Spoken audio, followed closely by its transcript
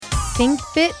Think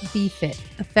Fit, Be Fit,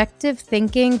 effective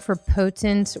thinking for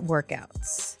potent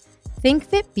workouts. Think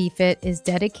Fit, Be Fit is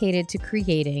dedicated to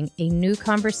creating a new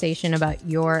conversation about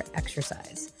your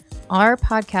exercise. Our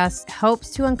podcast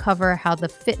helps to uncover how the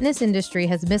fitness industry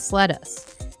has misled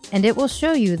us, and it will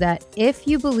show you that if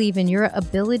you believe in your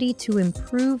ability to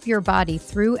improve your body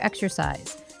through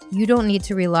exercise, you don't need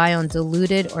to rely on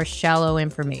diluted or shallow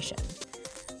information.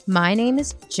 My name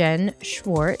is Jen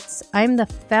Schwartz. I'm the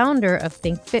founder of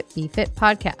Think Fit, Be Fit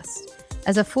podcast.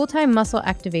 As a full-time muscle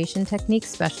activation technique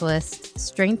specialist,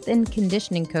 strength and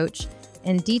conditioning coach,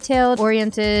 and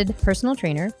detail-oriented personal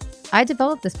trainer, I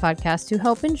developed this podcast to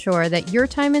help ensure that your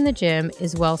time in the gym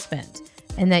is well spent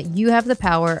and that you have the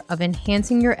power of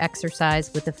enhancing your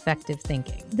exercise with effective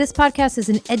thinking. This podcast is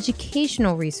an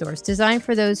educational resource designed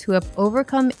for those who have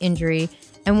overcome injury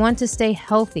and want to stay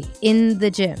healthy in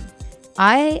the gym.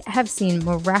 I have seen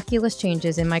miraculous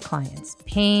changes in my clients,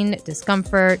 pain,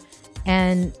 discomfort,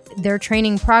 and their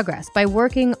training progress by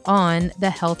working on the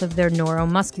health of their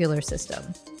neuromuscular system.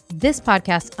 This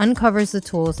podcast uncovers the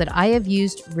tools that I have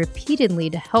used repeatedly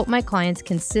to help my clients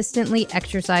consistently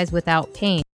exercise without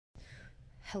pain.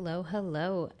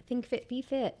 Hello. Think Fit, Be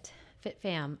Fit. Fit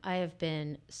fam, I have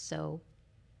been so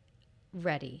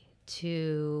ready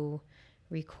to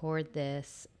record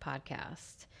this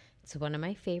podcast. It's one of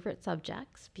my favorite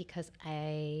subjects because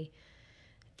I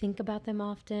think about them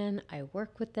often, I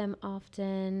work with them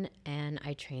often, and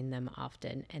I train them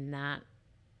often, and that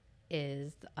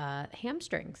is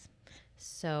hamstrings.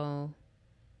 So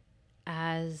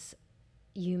as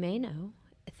you may know,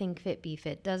 Think Fit, Be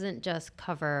Fit doesn't just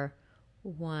cover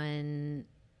one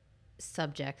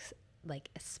subject, like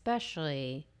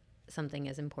especially something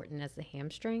as important as the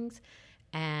hamstrings,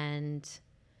 and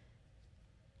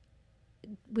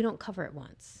we don't cover it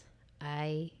once.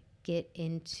 I get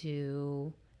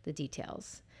into the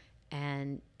details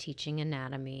and teaching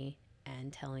anatomy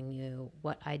and telling you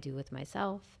what I do with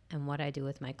myself and what I do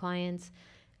with my clients.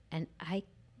 And I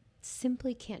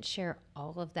simply can't share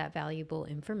all of that valuable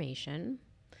information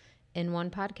in one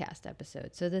podcast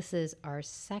episode. So this is our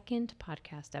second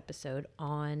podcast episode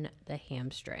on the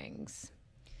hamstrings.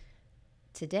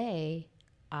 Today,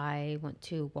 I want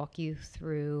to walk you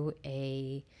through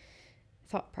a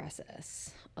thought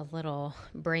process, a little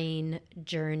brain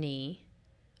journey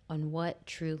on what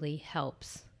truly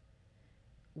helps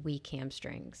weak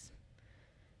hamstrings.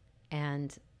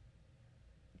 And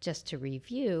just to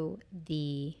review,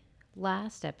 the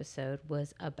last episode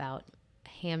was about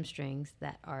hamstrings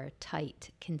that are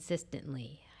tight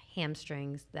consistently,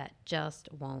 hamstrings that just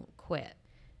won't quit.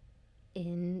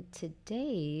 In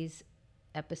today's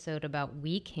episode about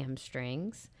weak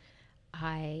hamstrings,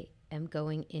 I am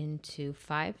going into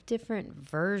 5 different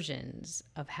versions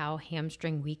of how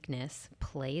hamstring weakness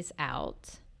plays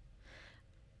out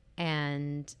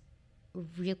and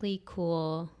really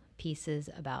cool pieces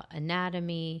about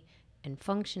anatomy and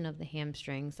function of the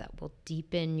hamstrings that will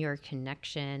deepen your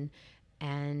connection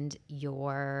and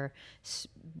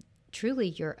truly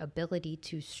your ability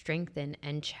to strengthen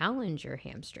and challenge your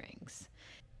hamstrings.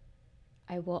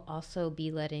 I will also be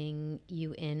letting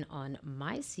you in on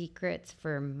my secrets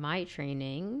for my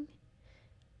training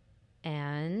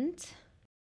and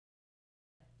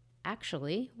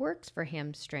actually works for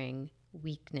hamstring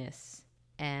weakness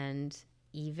and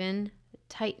even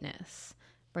tightness.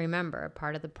 Remember,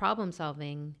 part of the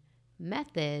problem-solving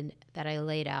method that I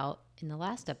laid out in the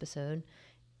last episode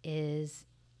is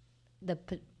the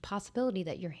possibility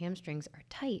that your hamstrings are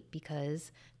tight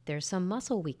because there's some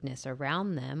muscle weakness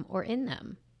around them or in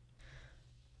them.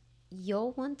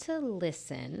 You'll want to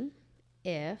listen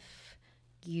if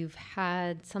you've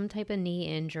had some type of knee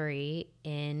injury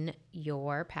in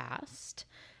your past.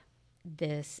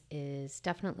 This is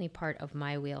definitely part of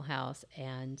my wheelhouse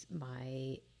and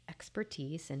my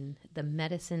expertise, and the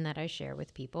medicine that I share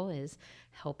with people is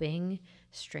help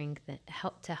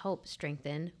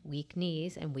strengthen weak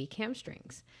knees and weak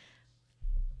hamstrings.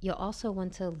 You'll also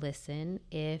want to listen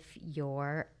if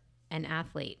you're an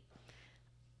athlete,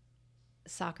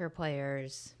 soccer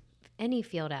players, any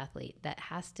field athlete that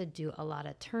has to do a lot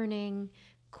of turning,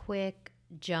 quick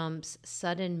jumps,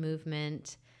 sudden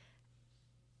movement.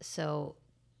 So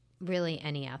really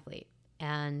any athlete.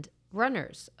 And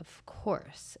runners, of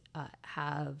course,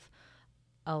 have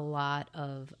a lot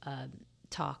of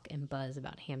talk and buzz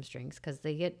about hamstrings because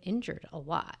they get injured a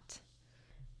lot.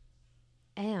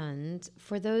 And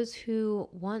for those who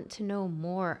want to know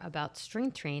more about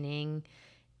strength training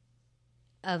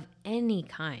of any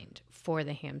kind for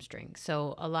the hamstring.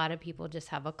 So a lot of people just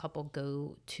have a couple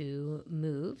go-to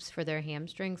moves for their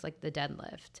hamstrings, like the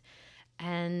deadlift.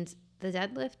 And the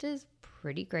deadlift is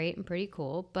pretty great and pretty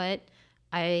cool, but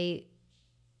I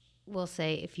will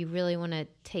say if you really want to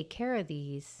take care of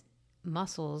these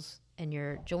muscles and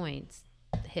your joints,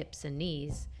 hips and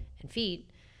knees and feet,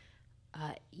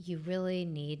 you really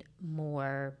need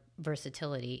more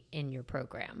versatility in your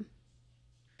program.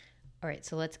 All right,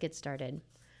 so let's get started.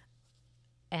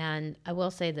 And I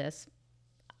will say this,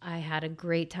 I had a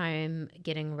great time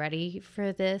getting ready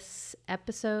for this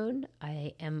episode.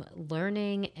 I am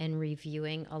learning and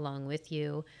reviewing along with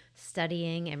you.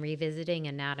 Studying and revisiting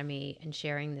anatomy and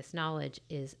sharing this knowledge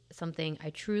is something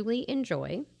I truly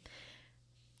enjoy.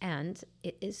 And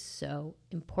it is so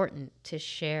important to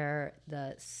share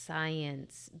the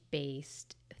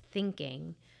science-based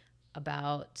thinking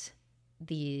about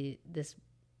this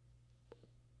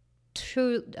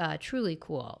truly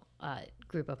cool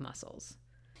group of muscles.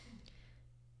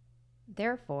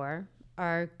 Therefore,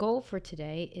 our goal for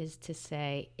today is to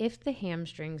say if the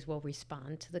hamstrings will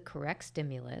respond to the correct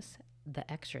stimulus, the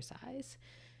exercise,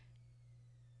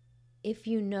 if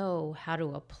you know how to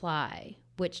apply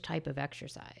which type of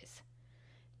exercise,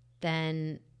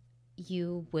 then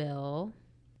you will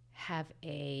have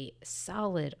a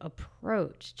solid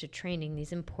approach to training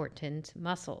these important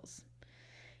muscles.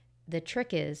 The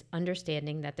trick is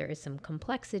understanding that there is some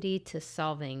complexity to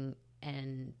solving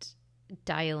and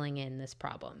dialing in this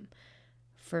problem.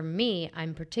 For me,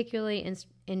 I'm particularly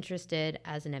interested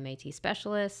as an MAT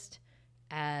specialist,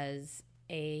 as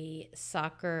a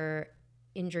soccer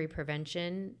injury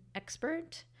prevention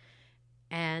expert,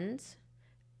 and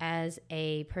as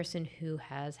a person who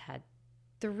has had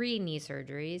 3 knee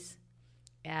surgeries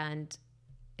and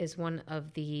is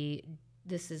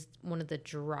this is one of the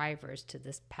drivers to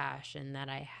this passion that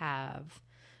I have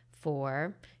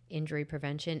for injury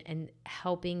prevention and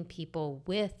helping people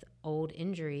with old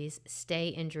injuries stay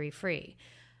injury free.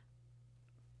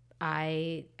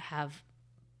 I have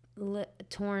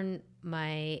torn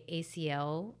my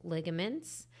ACL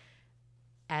ligaments,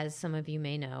 as some of you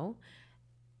may know.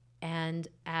 And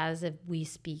as of we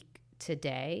speak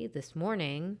today, this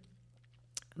morning,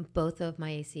 both of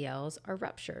my ACLs are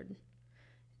ruptured.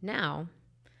 Now,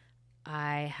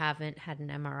 I haven't had an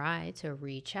MRI to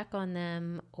recheck on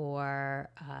them or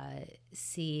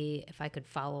see if I could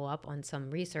follow up on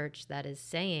some research that is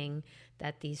saying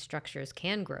that these structures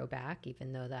can grow back,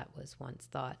 even though that was once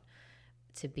thought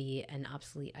to be an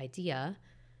obsolete idea.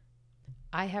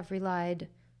 I have relied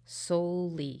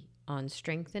solely on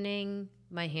strengthening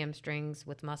my hamstrings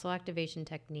with muscle activation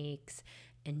techniques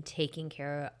and taking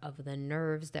care of the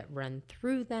nerves that run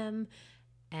through them.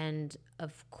 And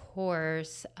of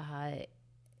course,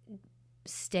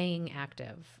 staying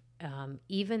active.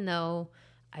 Even though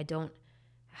I don't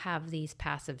have these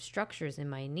passive structures in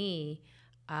my knee,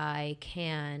 I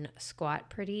can squat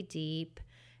pretty deep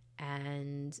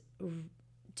and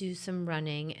do some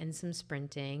running and some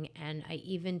sprinting. And I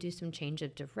even do some change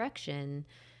of direction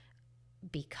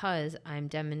because I'm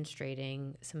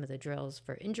demonstrating some of the drills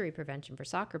for injury prevention for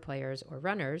soccer players or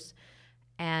runners.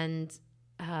 And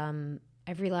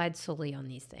I've relied solely on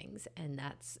these things, and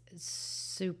that's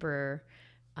super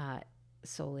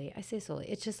solely. I say solely.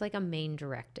 It's just like a main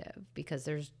directive because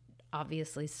there's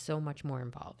obviously so much more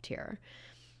involved here.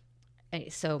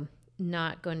 So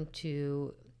not going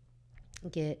to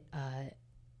get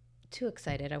too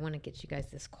excited. I want to get you guys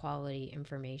this quality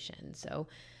information. So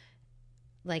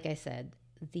like I said,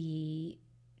 the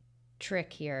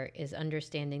trick here is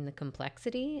understanding the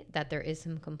complexity, that there is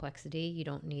some complexity. You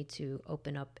don't need to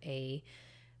open up a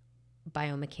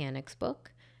biomechanics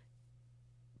book,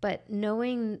 but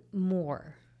knowing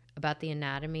more about the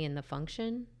anatomy and the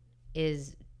function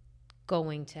is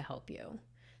going to help you.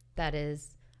 That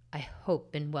is, I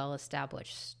hope, been well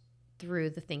established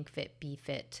through the Think Fit, Be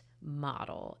Fit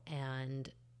model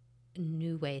and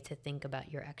new way to think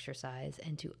about your exercise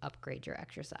and to upgrade your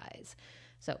exercise.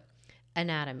 So,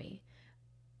 anatomy.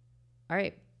 All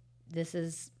right,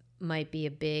 might be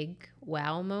a big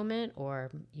wow moment, or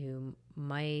you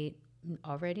might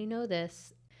already know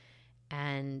this.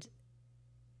 And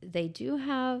they do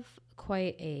have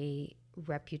quite a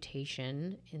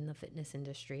reputation in the fitness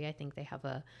industry. I think they have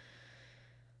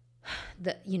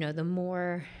the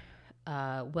more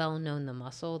well-known the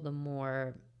muscle, the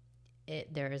more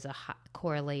there is a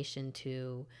correlation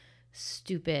to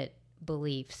stupid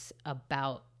beliefs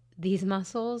about these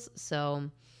muscles.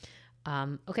 So,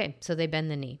 okay, so they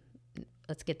bend the knee.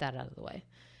 Let's get that out of the way.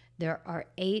 There are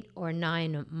 8 or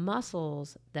 9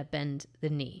 muscles that bend the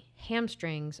knee.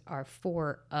 Hamstrings are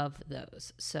 4 of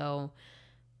those. So,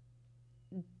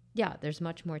 yeah, there's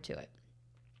much more to it.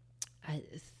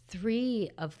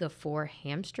 3 of the 4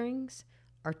 hamstrings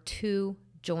are 2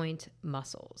 joint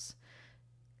muscles.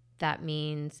 That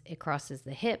means it crosses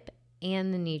the hip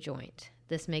and the knee joint.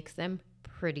 This makes them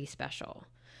pretty special.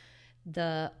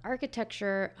 The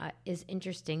architecture is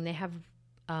interesting. They have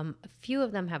a few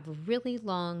of them have really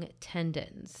long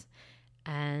tendons,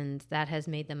 and that has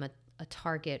made them a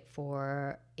target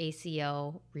for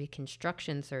ACL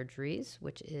reconstruction surgeries,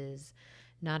 which is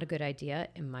not a good idea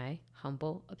in my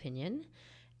humble opinion.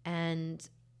 And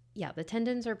yeah, the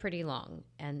tendons are pretty long,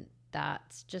 and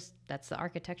that's the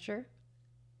architecture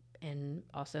and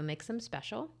also makes them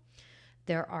special.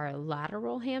 There are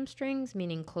lateral hamstrings,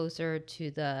 meaning closer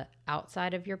to the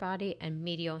outside of your body, and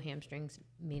medial hamstrings,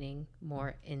 meaning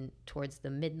more in towards the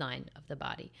midline of the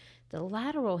body. The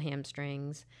lateral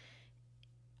hamstrings,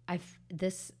 I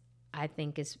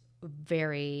think is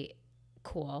very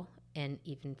cool and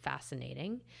even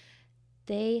fascinating.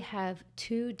 They have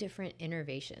two different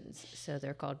innervations. So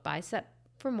they're called bicep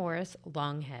femoris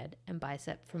long head and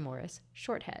bicep femoris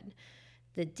short head.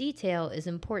 The detail is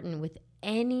important with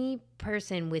any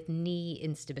person with knee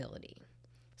instability.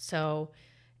 So,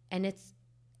 and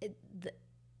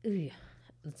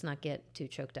let's not get too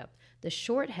choked up. The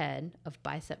short head of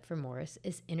bicep femoris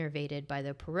is innervated by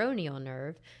the peroneal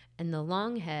nerve, and the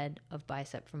long head of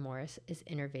bicep femoris is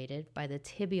innervated by the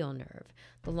tibial nerve.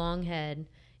 The long head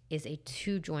is a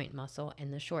 2-joint muscle,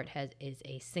 and the short head is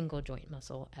a single joint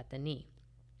muscle at the knee.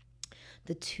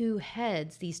 The two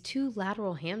heads, these two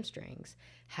lateral hamstrings,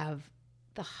 have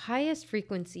the highest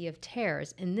frequency of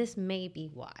tears, and this may be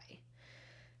why.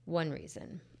 One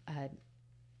reason.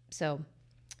 So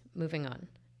moving on.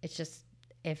 It's just,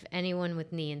 if anyone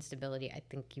with knee instability, I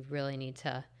think you really need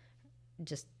to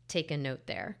just take a note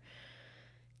there.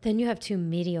 Then you have two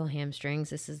medial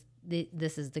hamstrings. This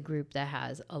is the group that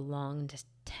has a long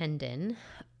tendon,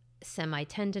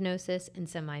 semitendinosus and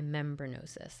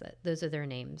semimembranosus. Those are their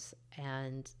names,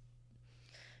 and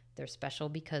they're special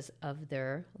because of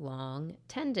their long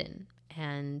tendon.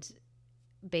 And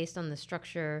based on the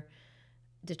structure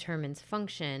determines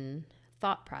function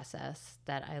thought process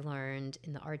that I learned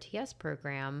in the RTS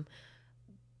program,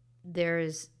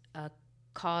 there's a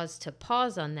cause to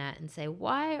pause on that and say,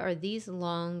 why are these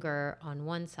longer on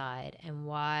one side and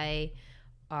why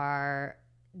are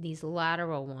these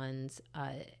lateral ones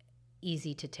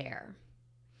easy to tear?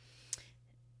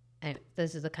 And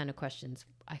those are the kind of questions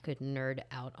I could nerd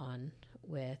out on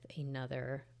with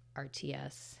another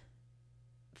RTS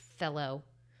fellow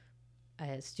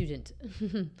student.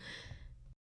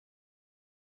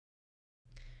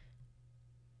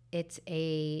 It's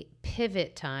a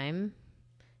pivot time,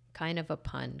 kind of a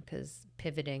pun, because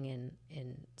pivoting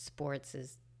in sports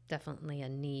is definitely a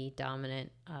knee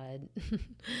dominant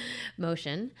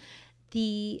motion.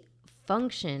 The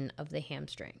function of the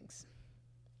hamstrings.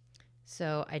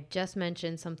 So I just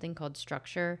mentioned something called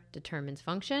structure determines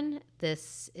function.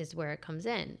 This is where it comes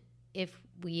in. If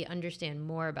we understand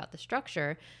more about the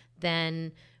structure,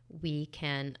 then we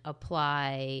can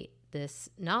apply this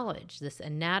knowledge, this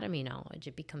anatomy knowledge.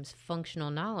 It becomes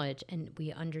functional knowledge, and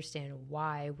we understand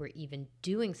why we're even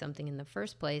doing something in the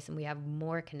first place, and we have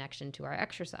more connection to our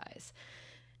exercise.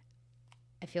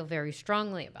 I feel very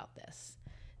strongly about this.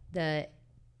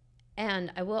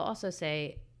 And I will also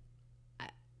say,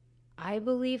 I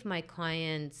believe my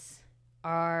clients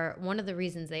are, one of the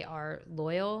reasons they are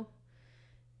loyal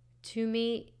to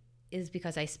me is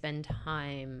because I spend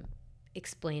time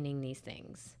explaining these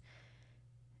things.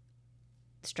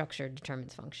 Structure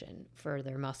determines function for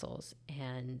their muscles,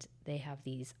 and they have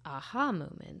these aha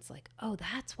moments like, oh,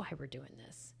 that's why we're doing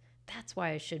this. That's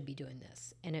why I should be doing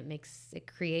this. And it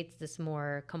creates this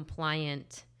more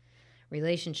compliant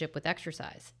relationship with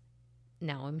exercise.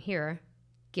 Now I'm here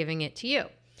giving it to you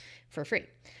for free.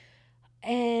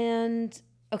 And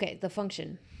okay, the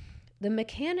function. The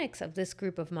mechanics of this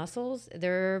group of muscles,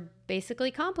 they're basically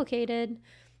complicated.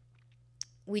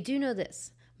 We do know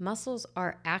this. Muscles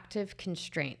are active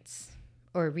constraints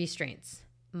or restraints.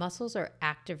 Muscles are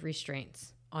active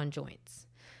restraints on joints.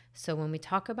 So when we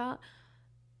talk about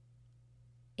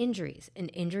injuries and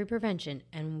injury prevention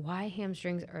and why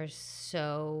hamstrings are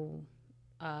so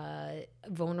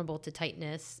vulnerable to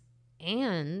tightness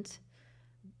and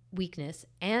weakness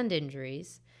and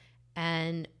injuries,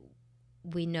 and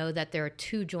we know that there are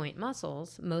 2 joint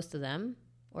muscles, most of them,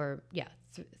 or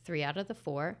 3 out of the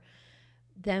 4,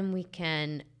 then we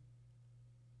can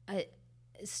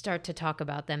start to talk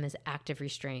about them as active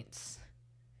restraints.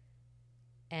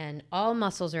 And all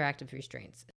muscles are active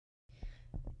restraints.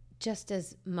 Just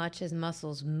as much as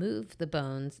muscles move the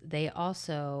bones, they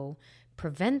also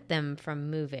prevent them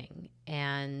from moving.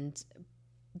 And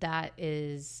that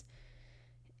is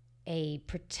a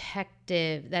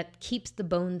protective that keeps the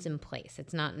bones in place.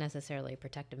 It's not necessarily a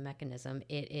protective mechanism.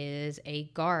 It is a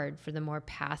guard for the more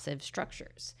passive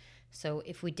structures. So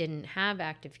if we didn't have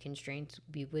active constraints,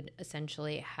 we would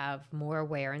essentially have more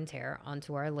wear and tear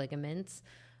onto our ligaments,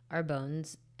 our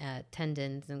bones,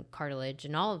 tendons, and cartilage,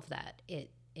 and all of that.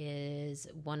 It is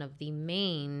one of the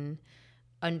main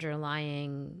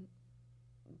underlying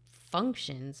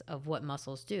functions of what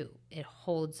muscles do. It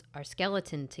holds our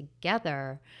skeleton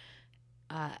together,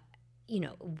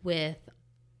 with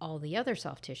all the other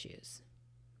soft tissues.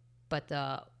 But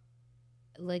the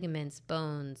ligaments,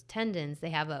 bones, tendons, they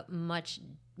have a much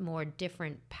more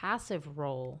different passive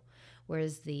role,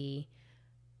 whereas the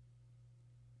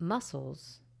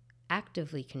muscles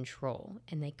actively control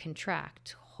and they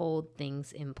contract, hold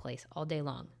things in place all day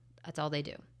long. That's all they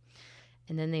do.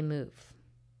 And then they move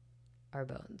our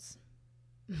bones.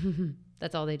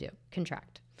 That's all they do.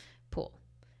 Contract, pull,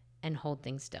 and hold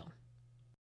things still.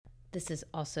 This is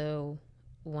also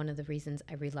one of the reasons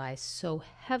I rely so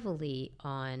heavily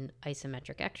on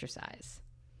isometric exercise.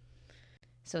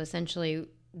 So essentially,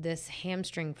 this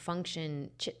hamstring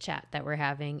function chit-chat that we're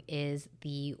having is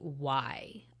the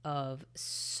why of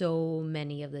so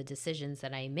many of the decisions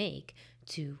that I make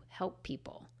to help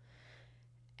people.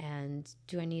 And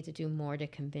do I need to do more to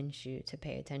convince you to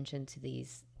pay attention to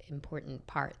these important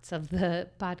parts of the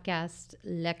podcast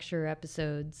lecture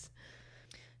episodes?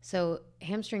 So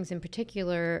hamstrings in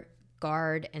particular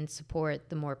guard and support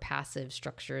the more passive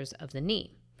structures of the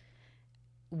knee.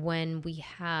 When we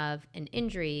have an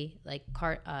injury like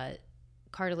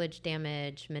cartilage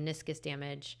damage, meniscus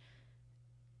damage,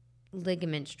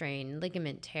 ligament strain,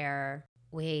 ligament tear,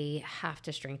 we have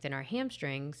to strengthen our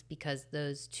hamstrings because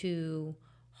those two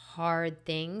hard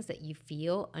things that you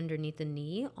feel underneath the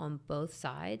knee on both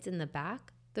sides in the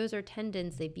back, those are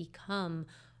tendons. They become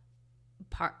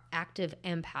active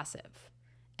and passive.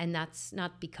 And that's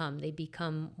not become, they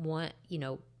become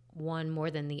one more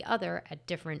than the other at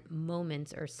different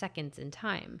moments or seconds in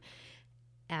time.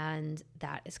 And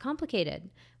that is complicated,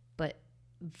 but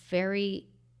very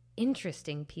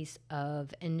interesting piece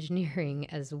of engineering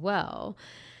as well.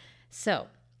 So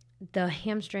the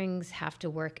hamstrings have to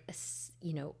work,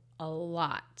 a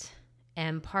lot.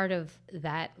 And part of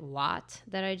that lot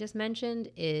that I just mentioned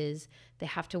is they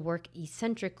have to work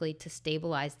eccentrically to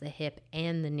stabilize the hip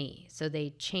and the knee. So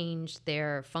they change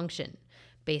their function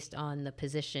based on the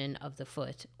position of the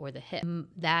foot or the hip.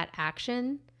 That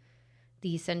action,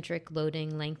 the eccentric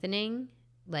loading lengthening,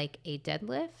 like a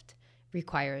deadlift,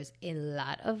 requires a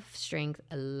lot of strength,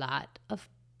 a lot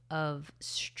of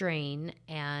strain,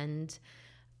 and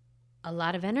a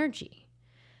lot of energy.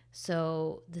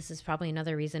 So this is probably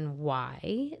another reason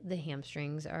why the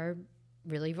hamstrings are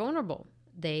really vulnerable.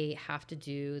 They have to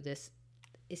do this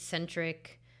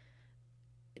eccentric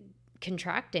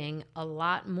contracting a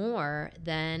lot more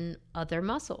than other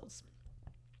muscles.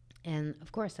 And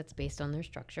of course, that's based on their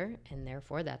structure, and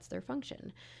therefore that's their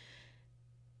function.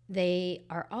 They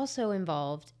are also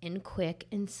involved in quick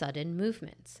and sudden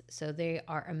movements. So they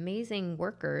are amazing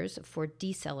workers for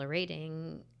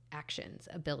decelerating actions,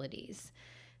 abilities.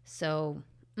 So,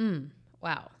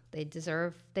 wow, they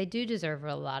do deserve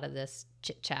a lot of this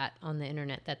chit chat on the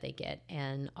internet that they get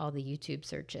and all the YouTube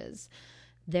searches.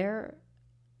 Their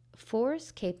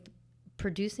force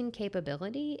producing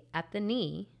capability at the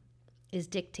knee is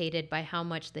dictated by how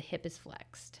much the hip is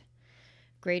flexed.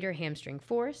 Greater hamstring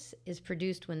force is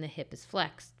produced when the hip is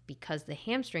flexed because the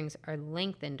hamstrings are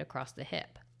lengthened across the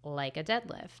hip, like a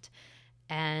deadlift.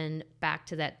 And back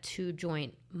to that two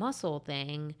joint muscle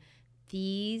thing,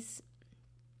 these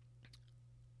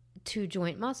two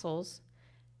joint muscles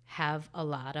have a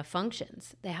lot of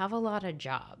functions. They have a lot of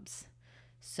jobs.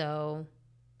 So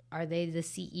are they the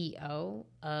CEO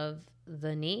of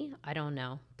the knee? I don't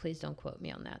know. Please don't quote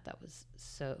me on that. That was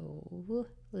so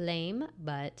lame,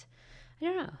 but I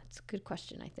don't know. It's a good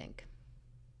question, I think.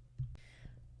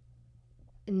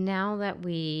 Now that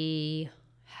we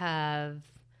have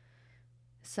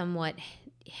somewhat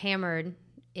hammered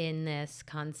in this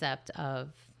concept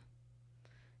of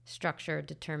structure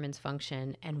determines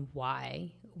function and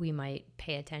why we might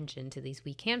pay attention to these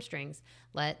weak hamstrings,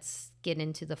 let's get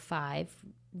into the 5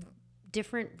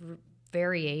 different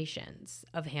variations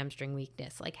of hamstring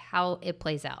weakness, like how it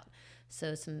plays out.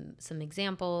 So some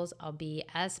examples. I'll be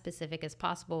as specific as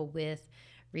possible with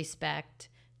respect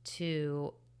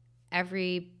to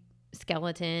every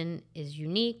skeleton is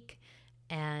unique,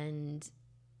 and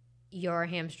your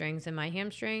hamstrings and my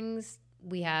hamstrings,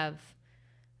 we are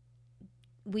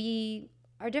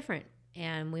different,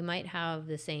 and we might have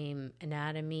the same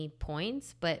anatomy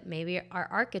points, but maybe our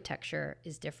architecture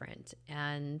is different,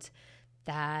 and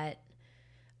that,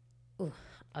 ooh,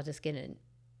 I'll just get in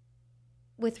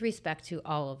with respect to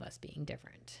all of us being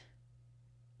different,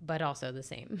 but also the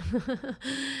same.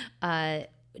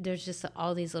 There's just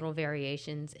all these little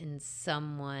variations in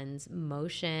someone's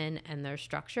motion and their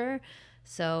structure.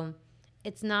 So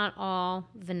it's not all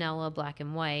vanilla black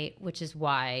and white, which is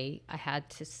why I had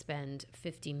to spend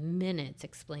 50 minutes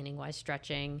explaining why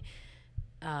stretching,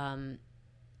 why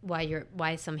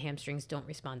some hamstrings don't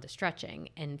respond to stretching.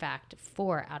 In fact,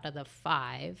 4 out of the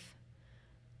 5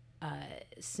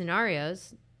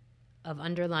 scenarios of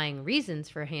underlying reasons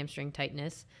for hamstring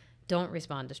tightness don't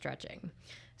respond to stretching.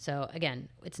 So again,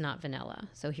 it's not vanilla.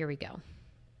 So here we go.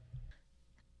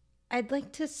 I'd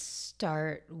like to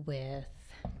start with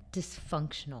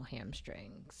dysfunctional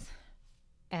hamstrings.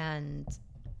 And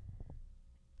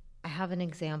I have an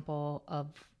example of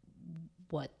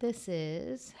what this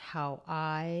is, how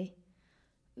I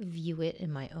view it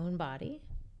in my own body,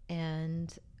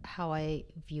 and how I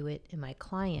view it in my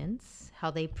clients, how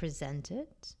they present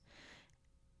it,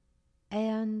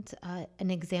 and an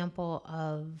example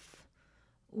of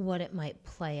what it might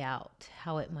play out,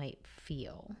 how it might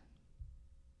feel.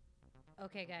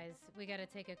 Okay, guys, we got to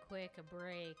take a quick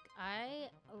break. I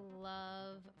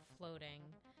love floating.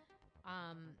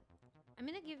 I'm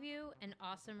going to give you an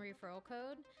awesome referral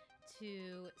code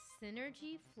to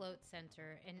Synergy Float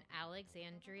Center in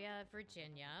Alexandria,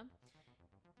 Virginia.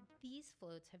 These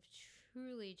floats have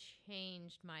truly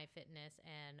changed my fitness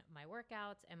and my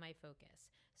workouts and my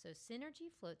focus. So Synergy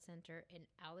Float Center in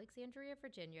Alexandria,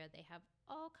 Virginia, they have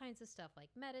all kinds of stuff like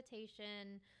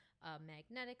meditation,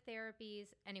 magnetic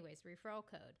therapies. Anyways, referral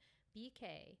code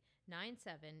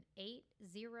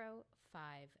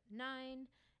BK978059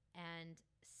 and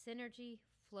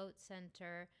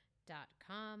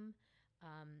synergyfloatcenter.com.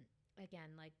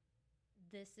 Again, like,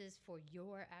 this is for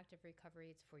your active recovery.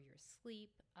 It's for your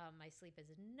sleep. My sleep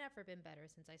has never been better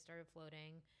since I started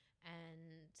floating.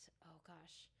 And oh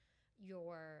gosh,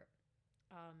 your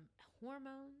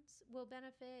hormones will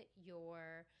benefit.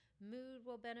 Your mood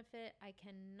will benefit. I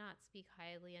cannot speak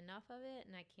highly enough of it.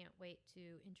 And I can't wait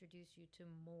to introduce you to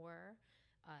more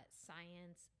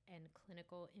science and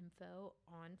clinical info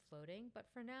on floating. But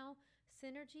for now,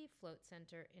 Synergy Float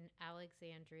Center in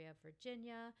Alexandria,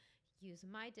 Virginia. Use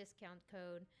my discount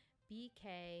code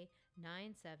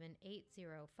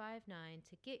BK978059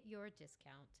 to get your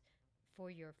discount for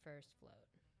your first float.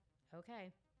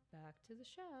 Okay, back to the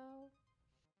show.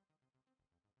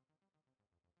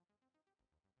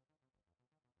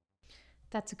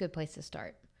 That's a good place to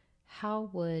start.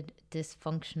 How would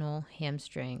dysfunctional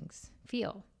hamstrings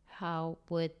feel? How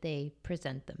would they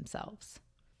present themselves?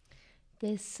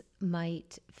 This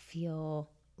might feel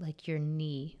like your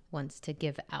knee wants to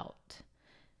give out.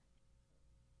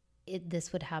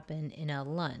 This would happen in a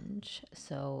lunge.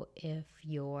 So if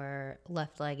your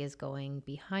left leg is going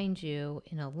behind you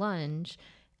in a lunge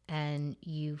and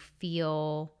you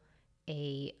feel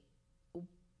a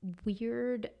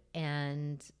weird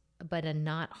but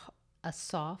a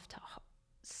soft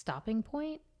stopping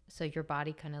point, so your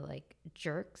body kind of like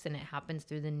jerks and it happens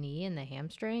through the knee and the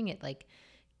hamstring, it like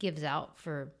gives out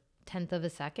for 1/10 of a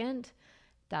second.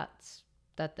 I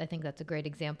think that's a great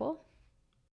example.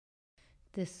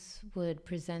 This would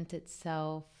present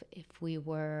itself if we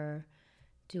were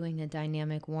doing a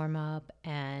dynamic warm-up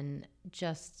and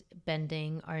just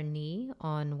bending our knee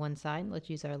on one side. Let's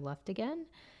use our left again.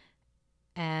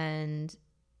 And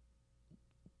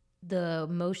the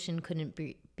motion couldn't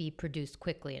be produced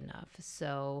quickly enough.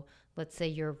 So let's say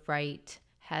your right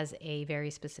has a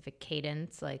very specific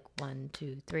cadence, like 1,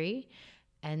 2, 3,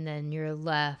 and then your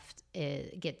left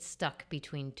gets stuck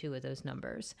between two of those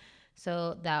numbers.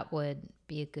 So that would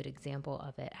be a good example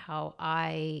of it. How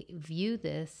I view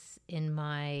this in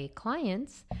my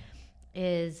clients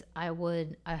is I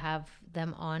have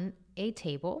them on a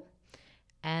table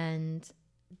and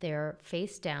they're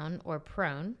face down or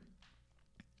prone.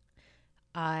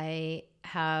 I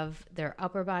have their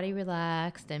upper body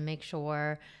relaxed and make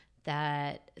sure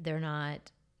that they're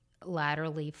not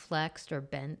laterally flexed or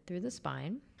bent through the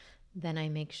spine. Then I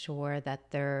make sure that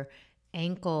their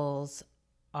ankles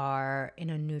are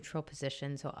in a neutral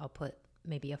position. So I'll put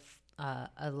maybe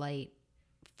a light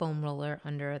foam roller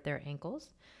under their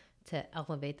ankles to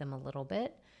elevate them a little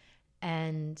bit.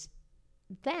 And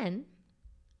then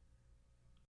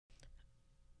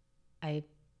I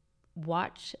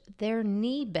watch their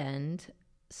knee bend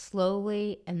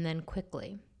slowly and then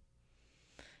quickly.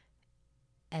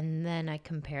 And then I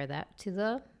compare that to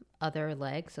the other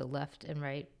leg, so left and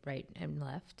right, right and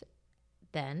left.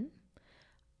 Then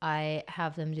I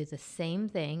have them do the same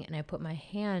thing, and I put my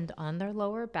hand on their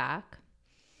lower back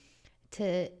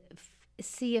to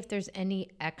see if there's any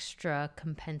extra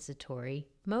compensatory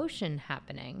motion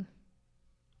happening.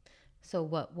 So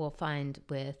what we'll find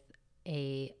with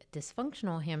a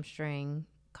dysfunctional hamstring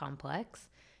complex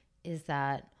is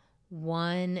that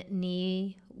one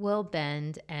knee will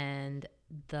bend and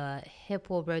the hip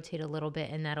will rotate a little bit,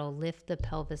 and that'll lift the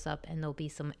pelvis up and there'll be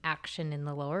some action in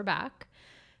the lower back,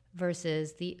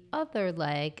 versus the other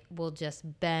leg will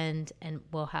just bend and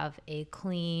will have a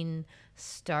clean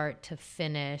start to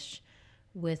finish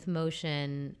with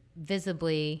motion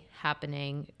visibly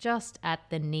happening just at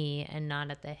the knee and not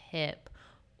at the hip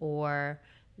or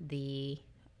the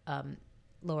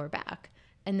lower back.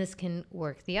 And this can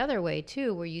work the other way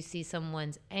too, where you see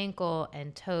someone's ankle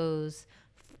and toes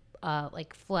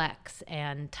like flex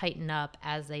and tighten up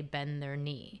as they bend their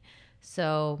knee.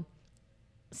 So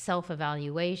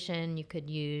self-evaluation, you could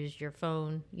use your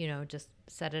phone, just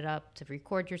set it up to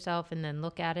record yourself and then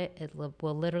look at it. It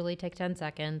will literally take 10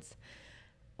 seconds.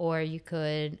 Or you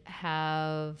could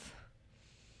have,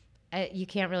 you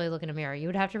can't really look in a mirror. You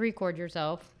would have to record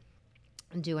yourself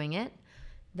doing it.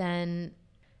 Then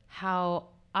how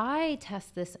I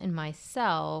test this in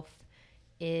myself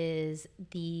is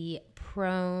the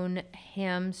prone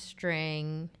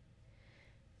hamstring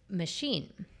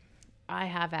machine. I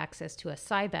have access to a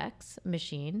Cybex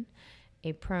machine,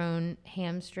 a prone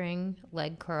hamstring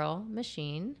leg curl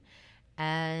machine,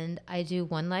 and I do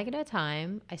one leg at a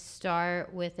time. I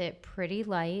start with it pretty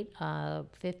light,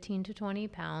 15 to 20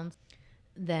 pounds.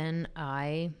 Then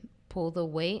I pull the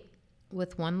weight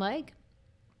with one leg,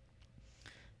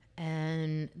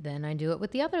 and then I do it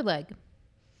with the other leg.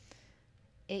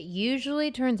 It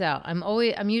usually turns out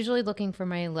I'm usually looking for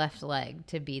my left leg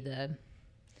to be the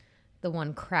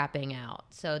one crapping out.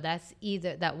 So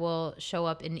that will show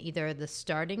up in either the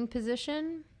starting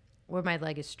position where my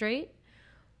leg is straight.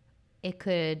 It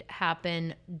could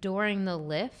happen during the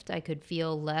lift. I could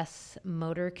feel less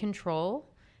motor control,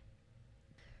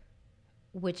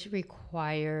 which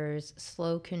requires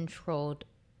slow controlled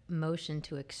motion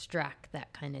to extract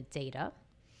that kind of data.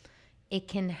 It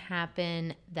can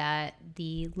happen that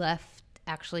the left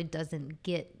actually doesn't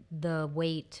get the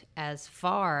weight as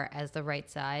far as the right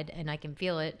side, and I can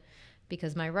feel it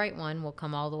because my right one will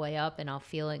come all the way up and I'll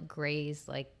feel it graze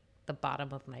like the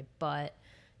bottom of my butt,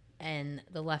 and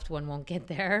the left one won't get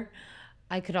there.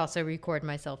 I could also record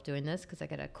myself doing this because I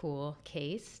got a cool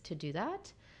case to do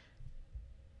that.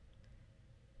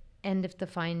 And if the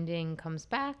finding comes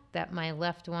back that my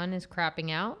left one is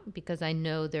crapping out because I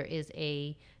know there is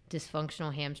a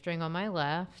dysfunctional hamstring on my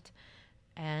left,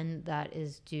 and that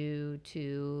is due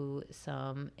to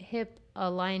some hip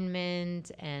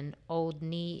alignment and old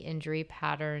knee injury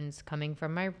patterns coming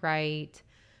from my right,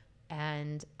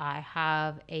 and I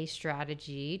have a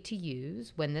strategy to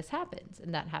use when this happens,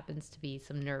 and that happens to be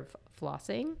some nerve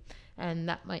flossing. And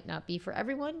that might not be for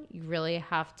everyone. You really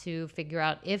have to figure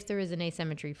out if there is an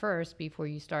asymmetry first before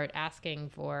you start asking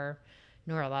for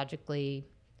neurologically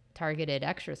targeted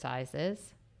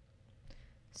exercises.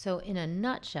 So in a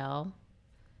nutshell,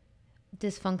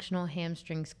 dysfunctional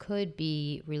hamstrings could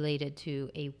be related to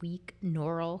a weak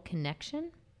neural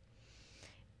connection.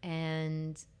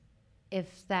 And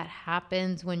if that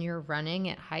happens when you're running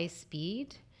at high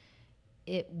speed,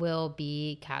 it will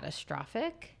be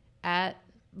catastrophic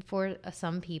for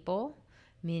some people,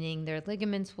 meaning their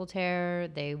ligaments will tear,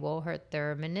 they will hurt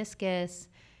their meniscus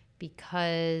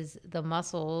because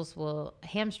the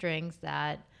hamstrings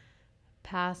that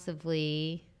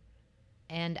passively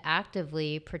and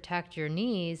actively protect your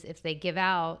knees, if they give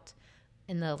out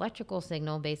and the electrical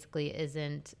signal basically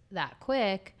isn't that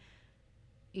quick,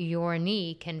 your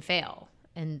knee can fail,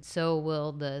 and so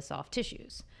will the soft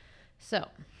tissues. So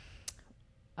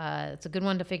it's a good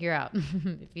one to figure out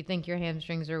if you think your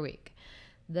hamstrings are weak.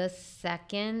 The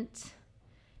second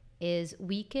is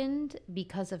weakened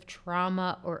because of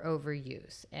trauma or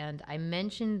overuse. And I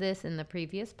mentioned this in the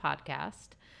previous podcast,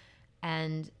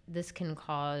 and this can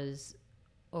cause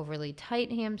overly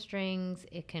tight hamstrings.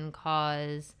 It can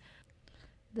cause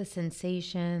the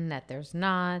sensation that there's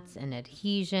knots and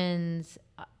adhesions.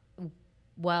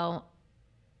 Well,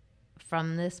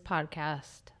 from this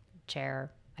podcast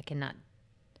chair, I cannot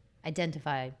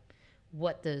identify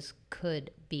what those could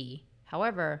be.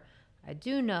 However, I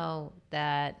do know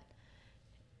that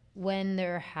when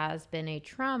there has been a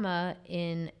trauma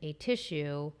in a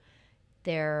tissue,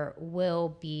 there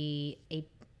will be a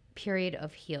period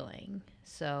of healing.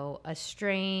 So a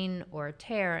strain or a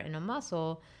tear in a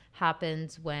muscle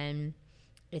happens when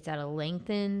it's at a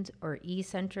lengthened or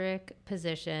eccentric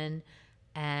position,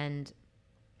 and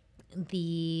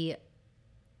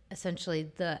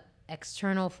essentially the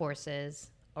external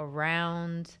forces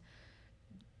around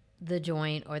the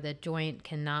joint, or the joint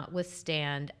cannot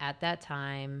withstand at that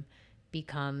time,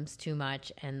 becomes too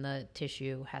much and the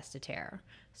tissue has to tear.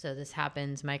 So this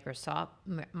happens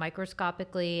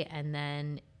microscopically, and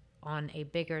then on a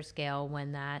bigger scale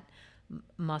when that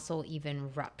muscle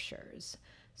even ruptures.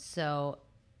 So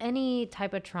any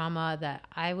type of trauma that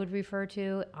I would refer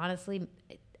to, honestly,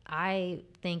 I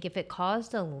think if it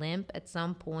caused a limp at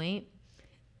some point,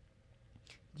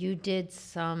 you did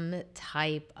some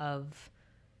type of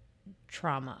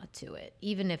trauma to it,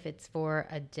 even if it's for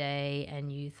a day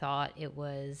and you thought it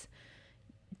was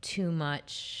too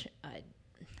much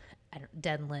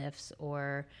deadlifts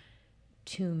or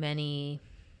too many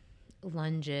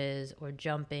lunges or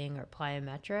jumping or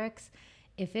plyometrics.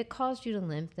 If it caused you to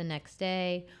limp the next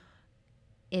day,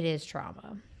 it is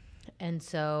trauma. And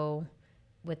so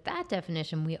with that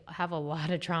definition, we have a lot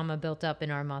of trauma built up in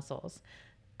our muscles.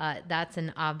 That's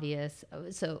an obvious,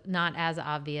 so not as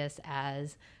obvious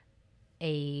as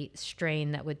a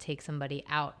strain that would take somebody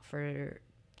out for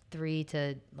 3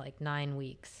 to 9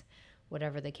 weeks,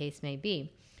 whatever the case may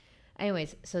be.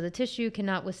 Anyways, so the tissue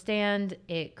cannot withstand.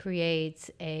 It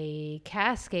creates a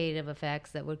cascade of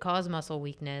effects that would cause muscle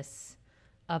weakness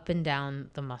up and down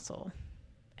the muscle.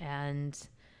 And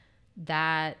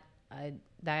that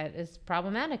is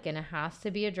problematic, and it has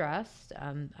to be addressed.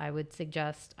 I would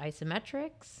suggest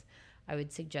isometrics. I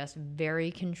would suggest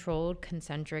very controlled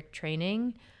concentric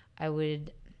training. I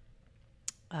would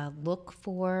look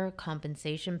for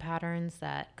compensation patterns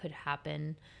that could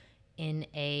happen in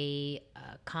a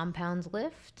compound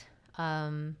lift.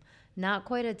 Not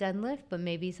quite a deadlift, but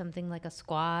maybe something like a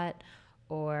squat,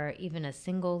 or even a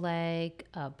single leg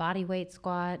body weight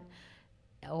squat,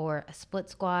 or a split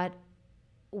squat.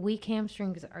 Weak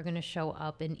hamstrings are going to show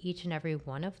up in each and every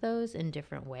one of those in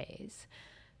different ways.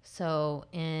 So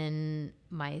in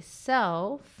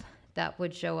myself, that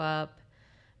would show up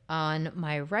on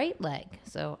my right leg.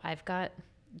 So I've got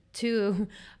two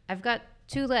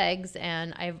legs,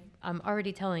 and I'm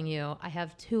already telling you I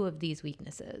have two of these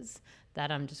weaknesses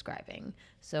that I'm describing.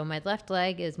 So my left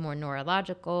leg is more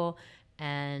neurological,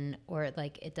 or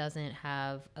it doesn't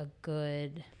have a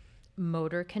good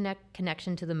motor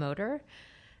connection to the motor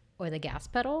or the gas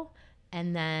pedal.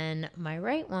 And then my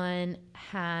right one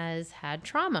has had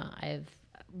trauma. I've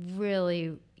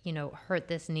really, hurt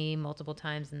this knee multiple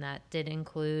times, and that did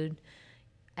include,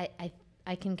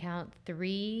 I can count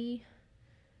 3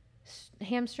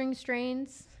 hamstring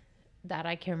strains that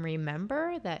I can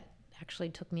remember that actually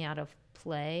took me out of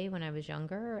play when I was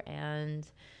younger and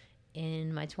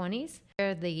in my 20s.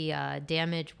 Where the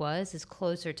damage is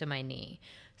closer to my knee.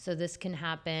 So this can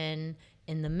happen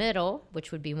in the middle,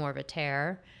 which would be more of a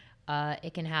tear.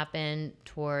 It can happen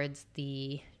towards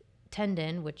the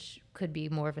tendon, which could be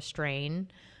more of a strain.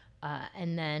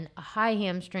 And then a high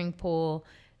hamstring pull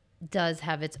does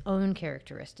have its own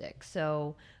characteristics.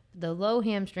 So the low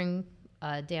hamstring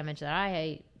damage that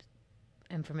I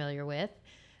am familiar with,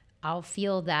 I'll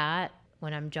feel that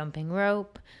when I'm jumping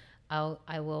rope.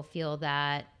 I will feel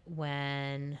that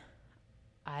when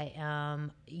I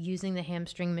am using the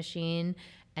hamstring machine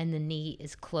and the knee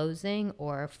is closing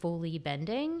or fully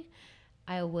bending.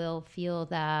 I will feel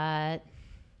that.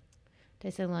 Did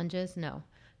I say lunges? No.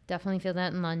 Definitely feel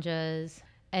that in lunges.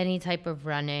 Any type of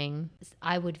running,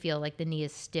 I would feel like the knee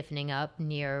is stiffening up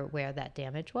near where that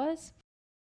damage was.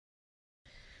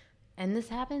 And this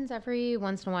happens every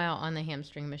once in a while on the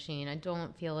hamstring machine. I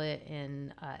don't feel it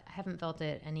I haven't felt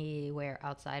it anywhere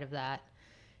outside of that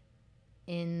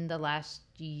in the last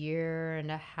year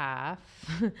and a half.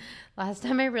 Last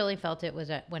time I really felt it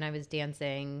was when I was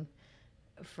dancing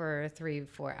for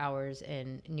 3-4 hours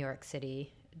in New York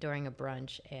City during a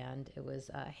brunch, and it was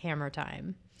hammer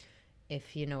time,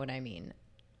 if you know what I mean.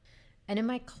 And in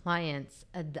my clients,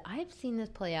 I've seen this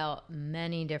play out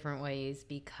many different ways,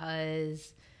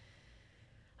 because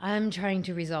I'm trying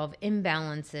to resolve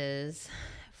imbalances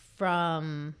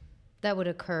that would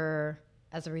occur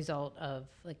as a result of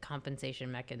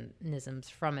compensation mechanisms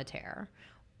from a tear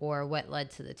or what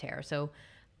led to the tear. So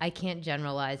I can't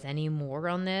generalize any more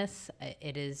on this.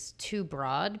 It is too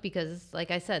broad, because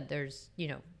like I said, there's,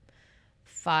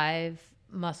 5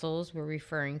 muscles we're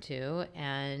referring to,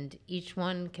 and each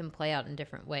one can play out in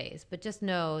different ways. But just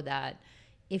know that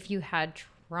if you had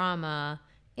trauma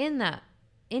in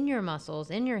your muscles,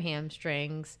 in your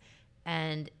hamstrings,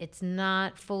 and it's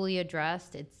not fully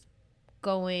addressed, it's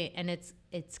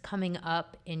coming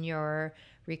up in your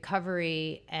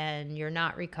recovery, and you're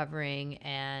not recovering,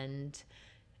 and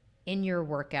in your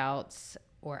workouts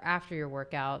or after your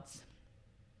workouts,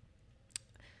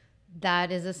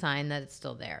 that is a sign that it's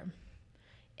still there.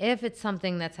 If it's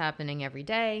something that's happening every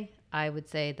day, I would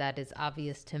say that is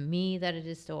obvious to me that it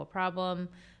is still a problem.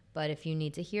 But if you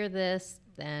need to hear this,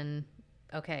 then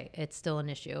okay, it's still an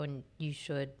issue, and you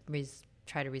should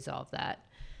try to resolve that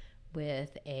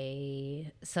with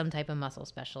some type of muscle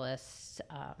specialist.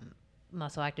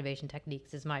 Muscle activation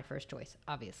techniques is my first choice,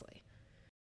 obviously.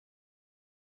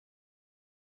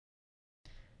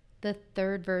 The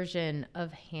third version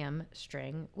of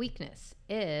hamstring weakness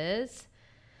is,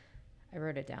 I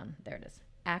wrote it down, there it is,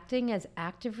 acting as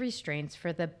active restraints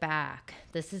for the back.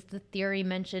 This is the theory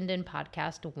mentioned in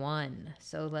podcast 1.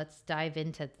 So let's dive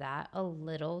into that a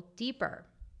little deeper.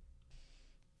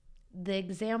 The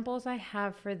examples I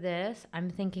have for this, I'm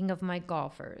thinking of my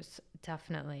golfers,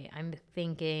 definitely. I'm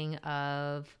thinking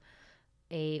of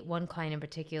one client in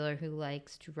particular who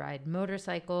likes to ride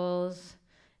motorcycles,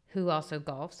 who also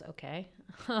golfs. Okay.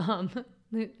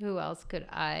 Who else could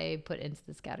I put into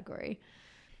this category?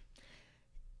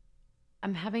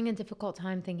 I'm having a difficult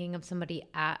time thinking of somebody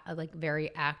like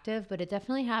very active, but it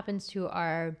definitely happens to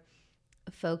our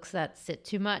folks that sit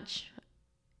too much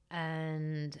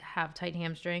and have tight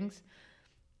hamstrings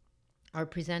or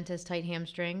present as tight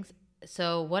hamstrings.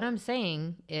 So what I'm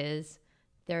saying is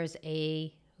there's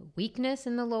a weakness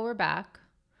in the lower back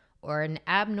or an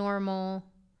abnormal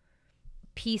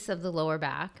piece of the lower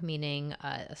back, meaning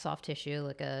a soft tissue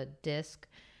like a disc,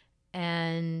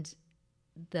 and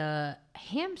the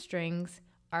hamstrings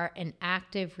are an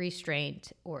active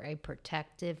restraint or a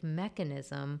protective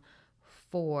mechanism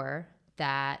for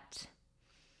that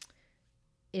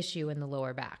issue in the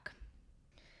lower back.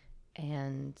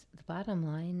 And the bottom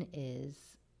line is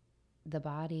the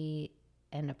body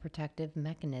and a protective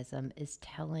mechanism is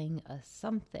telling us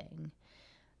something,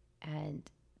 and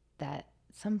that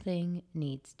something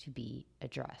needs to be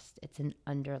addressed. It's an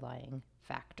underlying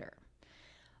factor.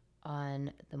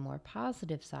 On the more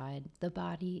positive side, the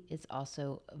body is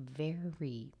also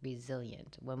very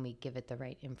resilient when we give it the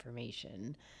right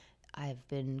information. I've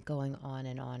been going on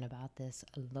and on about this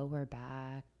lower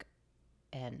back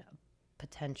and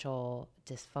potential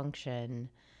dysfunction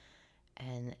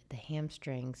and the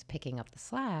hamstrings picking up the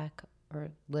slack,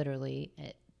 or literally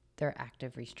they're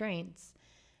active restraints.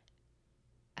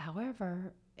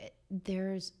 However,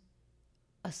 there's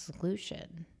a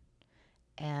solution,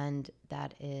 and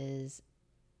that is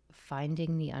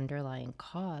finding the underlying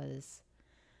cause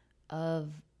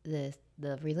of the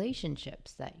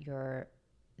relationships that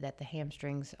the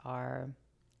hamstrings are,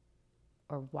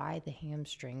 or why the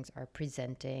hamstrings are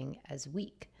presenting as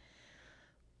weak.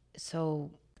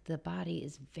 So the body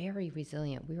is very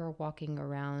resilient. We are walking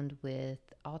around with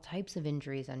all types of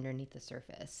injuries underneath the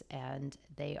surface, and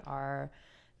they are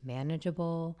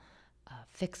manageable,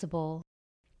 fixable.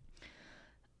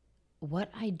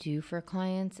 What I do for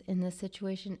clients in this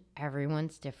situation,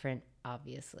 everyone's different,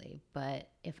 obviously. But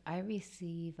if I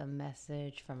receive a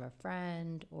message from a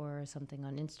friend or something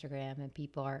on Instagram and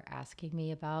people are asking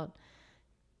me about,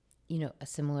 a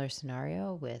similar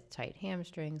scenario with tight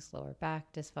hamstrings, lower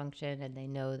back dysfunction, and they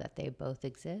know that they both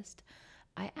exist,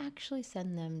 I actually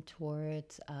send them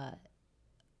towards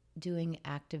doing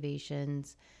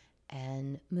activations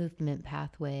and movement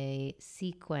pathway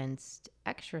sequenced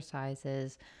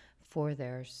exercises for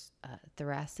their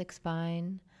thoracic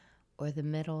spine or the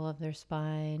middle of their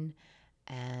spine.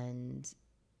 And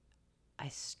I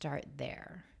start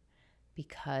there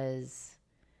because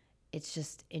it's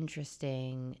just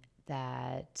interesting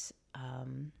that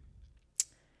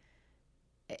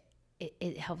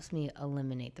it helps me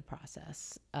eliminate the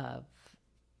process of,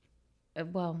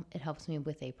 it helps me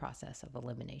with a process of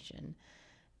elimination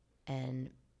and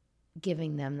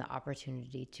giving them the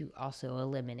opportunity to also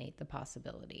eliminate the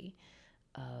possibility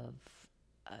of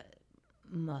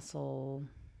muscle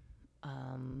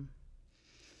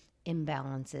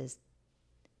imbalances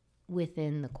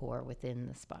within the core, within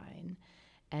the spine.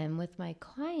 And with my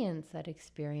clients that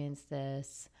experience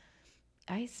this,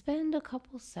 I spend a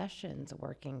couple sessions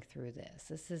working through this.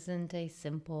 This isn't a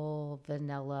simple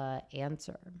vanilla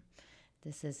answer.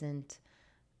 This isn't,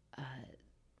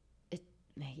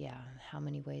 how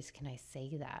many ways can I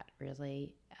say that,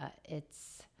 really?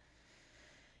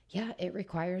 It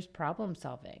requires problem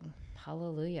solving.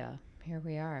 Hallelujah. Here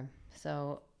we are.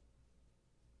 So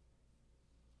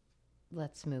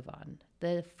let's move on.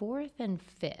 The fourth and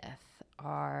fifth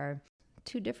are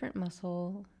two different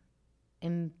muscle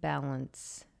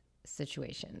imbalance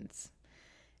situations.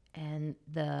 And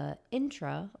the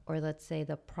intra, or let's say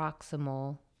the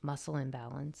proximal muscle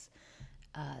imbalance,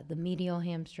 the medial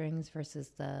hamstrings versus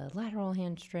the lateral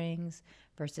hamstrings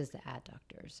versus the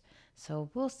adductors. So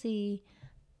we'll see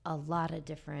a lot of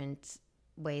different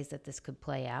ways that this could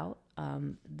play out.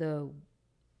 The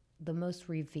the most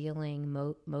revealing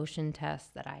motion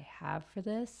test that I have for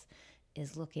this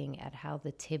is looking at how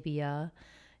the tibia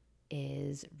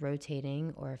is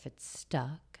rotating or if it's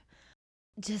stuck.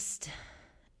 Just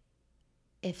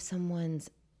if someone's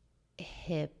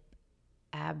hip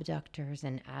abductors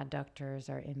and adductors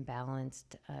are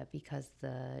imbalanced because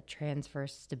the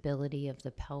transverse stability of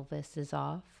the pelvis is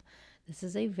off. This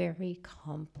is a very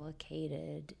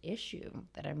complicated issue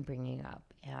that I'm bringing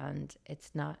up, and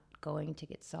it's not going to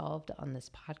get solved on this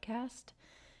podcast.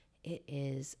 It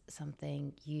is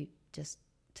something you just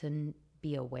to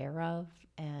be aware of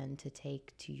and to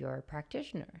take to your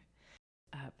practitioner.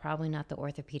 Probably not the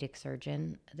orthopedic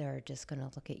surgeon. They're just going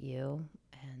to look at you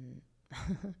and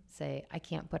say, I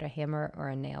can't put a hammer or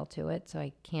a nail to it, so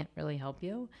I can't really help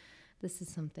you. This is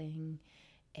something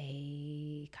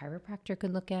a chiropractor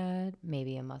could look at,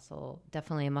 maybe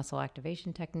definitely a muscle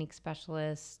activation technique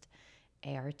specialist,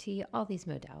 ART, all these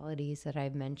modalities that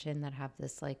I've mentioned that have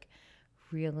this like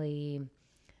really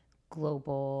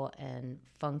global and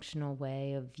functional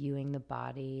way of viewing the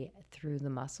body through the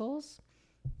muscles.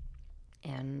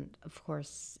 And of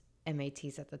course,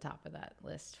 MAT's at the top of that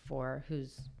list for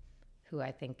who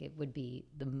I think it would be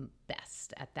the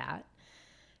best at that.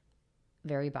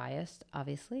 Very biased,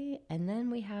 obviously. And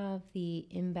then we have the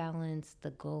imbalance,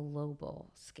 the global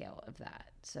scale of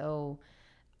that. So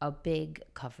a big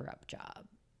cover-up job.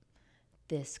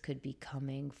 This could be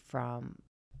coming from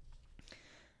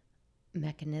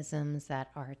mechanisms that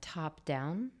are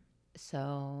top-down.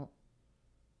 So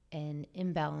an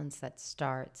imbalance that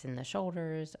starts in the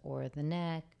shoulders or the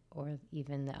neck or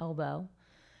even the elbow,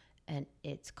 and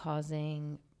it's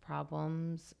causing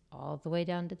problems all the way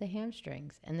down to the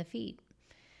hamstrings and the feet.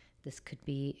 This could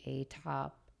be a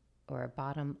top or a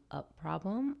bottom up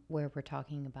problem where we're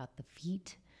talking about the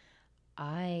feet.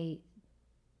 I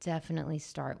definitely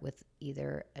start with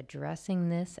either addressing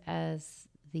this as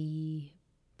the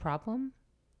problem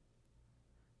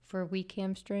for weak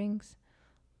hamstrings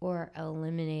or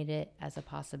eliminate it as a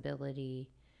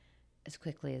possibility as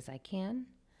quickly as I can.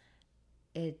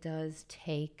 It does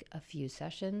take a few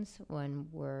sessions when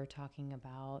we're talking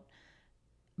about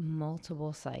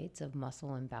multiple sites of muscle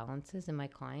imbalances in my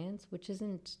clients, which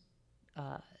isn't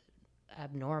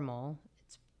abnormal.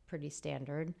 It's pretty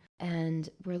standard. And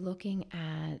we're looking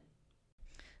at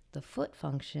the foot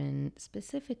function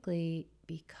specifically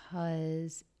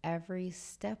because every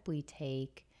step we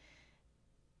take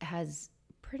has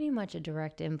pretty much a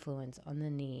direct influence on the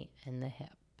knee and the hip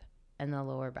and the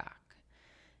lower back.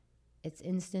 It's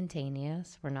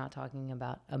instantaneous. We're not talking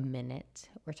about a minute.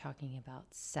 We're talking about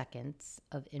seconds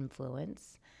of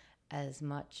influence. As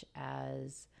much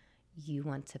as you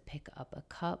want to pick up a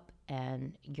cup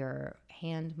and your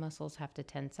hand muscles have to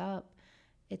tense up,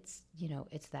 it's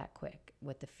that quick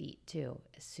with the feet too.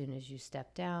 As soon as you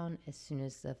step down, as soon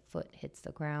as the foot hits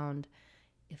the ground,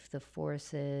 if the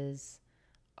forces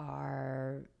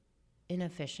are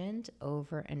inefficient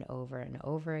over and over and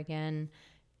over again,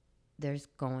 there's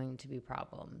going to be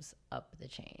problems up the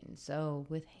chain. So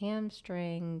with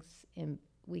hamstrings and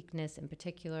weakness in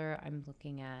particular, I'm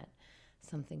looking at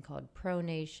something called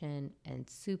pronation and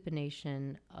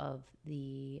supination of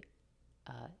the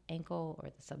ankle or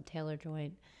the subtalar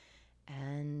joint.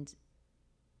 And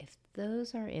if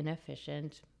those are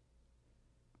inefficient,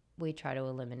 we try to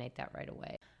eliminate that right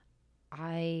away.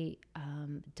 I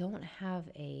don't have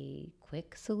a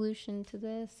quick solution to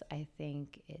this. I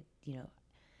think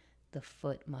the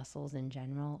foot muscles in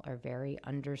general are very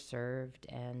underserved,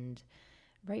 and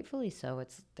rightfully so.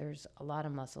 There's a lot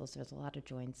of muscles, there's a lot of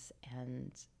joints,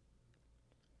 and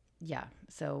yeah.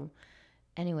 So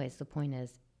anyways, the point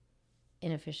is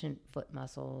inefficient foot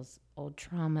muscles, old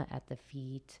trauma at the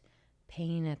feet,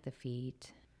 pain at the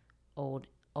feet, old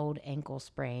ankle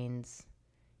sprains.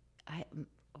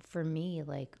 For me,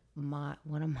 like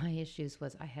one of my issues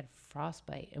was I had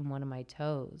frostbite in one of my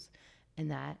toes,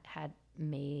 and that had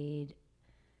made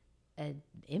an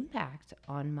impact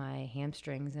on my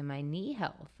hamstrings and my knee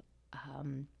health.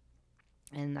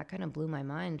 And that kind of blew my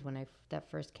mind when that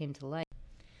first came to light.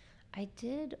 I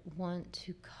did want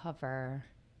to cover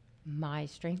my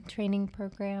strength training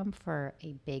program for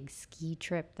a big ski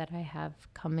trip that I have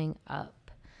coming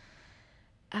up.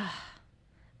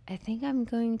 I think I'm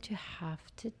going to have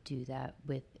to do that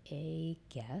with a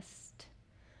guest.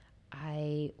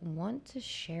 I want to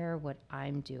share what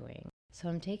I'm doing. So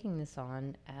I'm taking this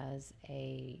on as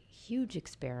a huge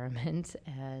experiment,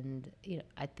 and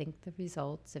I think the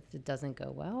results, if it doesn't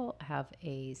go well, have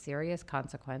a serious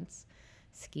consequence.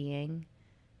 Skiing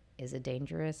is a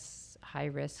dangerous,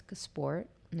 high-risk sport,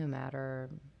 no matter,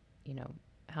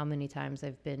 how many times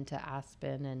I've been to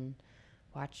Aspen and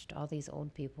watched all these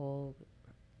old people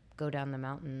go down the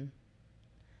mountain.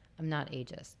 I'm not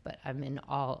ageist, but I'm in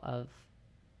awe of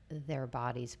their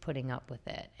bodies putting up with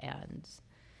it. And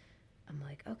I'm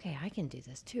like, okay, I can do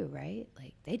this too, right?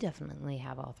 Like, they definitely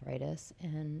have arthritis.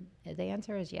 And the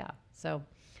answer is yeah. So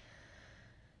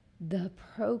the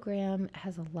program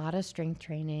has a lot of strength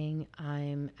training.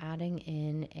 I'm adding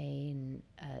in an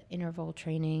interval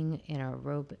training and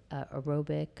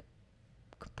aerobic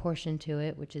portion to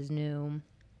it, which is new.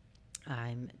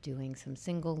 I'm doing some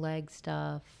single leg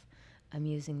stuff. I'm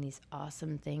using these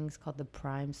awesome things called the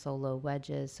Prime Solo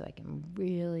wedges so I can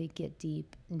really get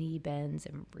deep knee bends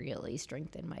and really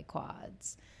strengthen my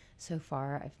quads. So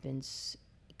far, I've been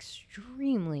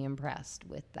extremely impressed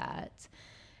with that.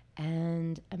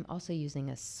 And I'm also using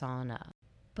a sauna.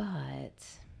 But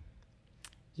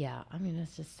yeah, I mean,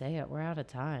 let's just say it. We're out of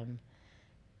time.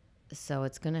 So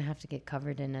it's going to have to get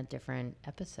covered in a different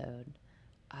episode.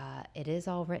 It is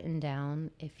all written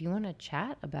down. If you want to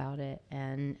chat about it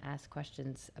and ask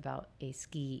questions about a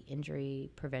ski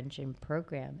injury prevention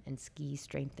program and ski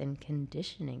strength and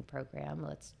conditioning program,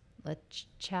 let's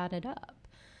chat it up.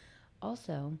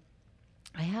 Also,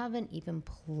 I haven't even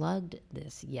plugged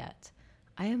this yet.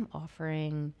 I am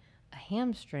offering a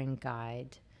hamstring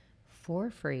guide for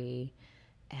free,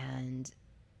 and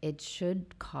it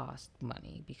should cost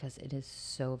money because it is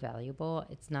so valuable.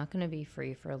 It's not going to be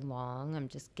free for long. I'm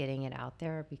just getting it out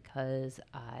there because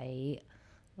I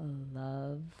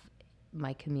love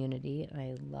my community and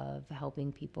I love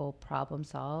helping people problem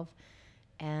solve.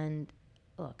 And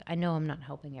look, I know I'm not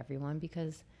helping everyone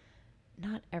because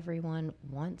not everyone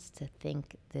wants to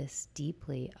think this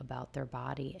deeply about their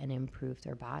body and improve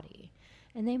their body.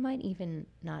 And they might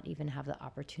not even have the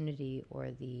opportunity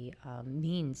or the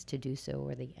means to do so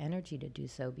or the energy to do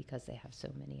so because they have so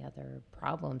many other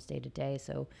problems day to day.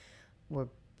 So we're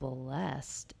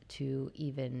blessed to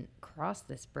even cross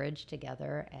this bridge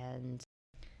together. And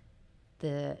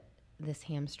this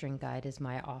hamstring guide is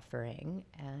my offering,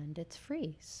 and it's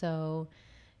free. So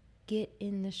get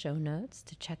in the show notes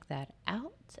to check that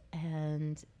out.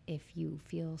 And if you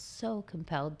feel so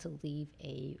compelled to leave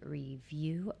a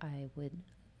review, I would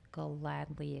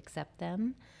gladly accept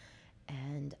them.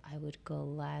 And I would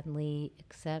gladly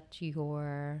accept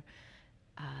your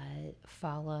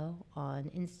follow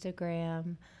on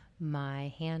Instagram.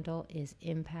 My handle is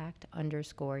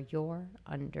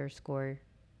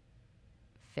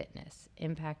impact_your_fitness.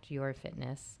 Impact Your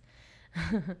Fitness.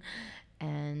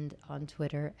 And on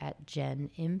Twitter at Jen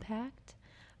Impact.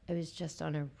 I was just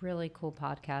on a really cool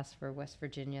podcast for West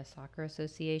Virginia Soccer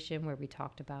Association where we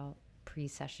talked about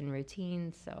pre-session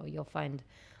routines. So you'll find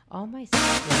all my